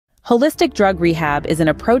Holistic drug rehab is an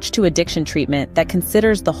approach to addiction treatment that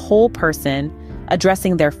considers the whole person,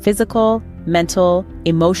 addressing their physical, mental,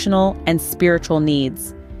 emotional, and spiritual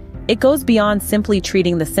needs. It goes beyond simply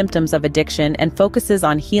treating the symptoms of addiction and focuses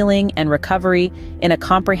on healing and recovery in a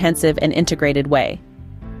comprehensive and integrated way.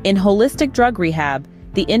 In holistic drug rehab,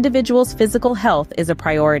 the individual's physical health is a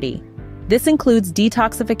priority. This includes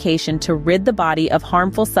detoxification to rid the body of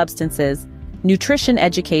harmful substances, nutrition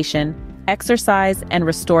education, exercise, and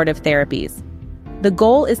restorative therapies. The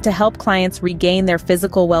goal is to help clients regain their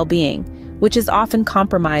physical well-being, which is often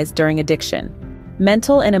compromised during addiction.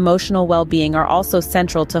 Mental and emotional well-being are also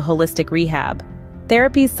central to holistic rehab.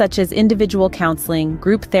 Therapies such as individual counseling,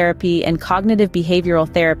 group therapy, and cognitive behavioral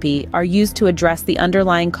therapy are used to address the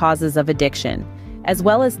underlying causes of addiction, as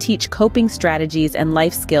well as teach coping strategies and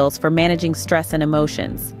life skills for managing stress and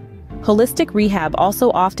emotions. Holistic rehab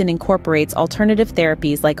also often incorporates alternative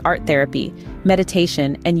therapies like art therapy,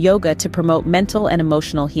 meditation, and yoga to promote mental and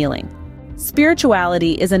emotional healing.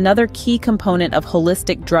 Spirituality is another key component of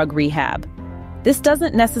holistic drug rehab. This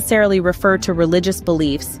doesn't necessarily refer to religious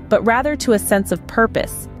beliefs, but rather to a sense of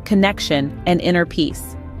purpose, connection, and inner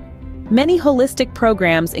peace. Many holistic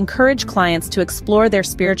programs encourage clients to explore their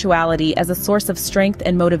spirituality as a source of strength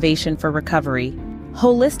and motivation for recovery.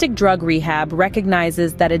 Holistic drug rehab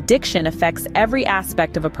recognizes that addiction affects every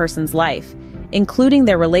aspect of a person's life, including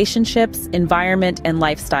their relationships, environment, and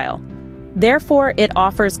lifestyle. Therefore, it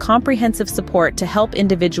offers comprehensive support to help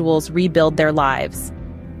individuals rebuild their lives.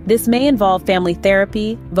 This may involve family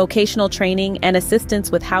therapy, vocational training, and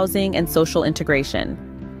assistance with housing and social integration.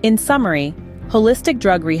 In summary, holistic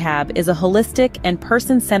drug rehab is a holistic and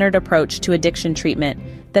person-centered approach to addiction treatment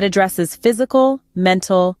that addresses physical,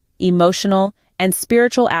 mental, emotional, and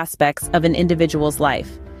spiritual aspects of an individual's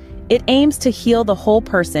life. It aims to heal the whole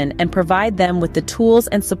person and provide them with the tools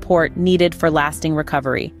and support needed for lasting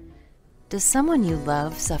recovery. Does someone you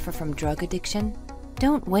love suffer from drug addiction?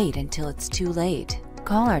 Don't wait until it's too late.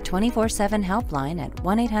 Call our 24/7 helpline at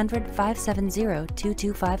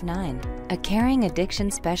 1-800-570-2259. A caring addiction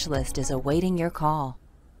specialist is awaiting your call.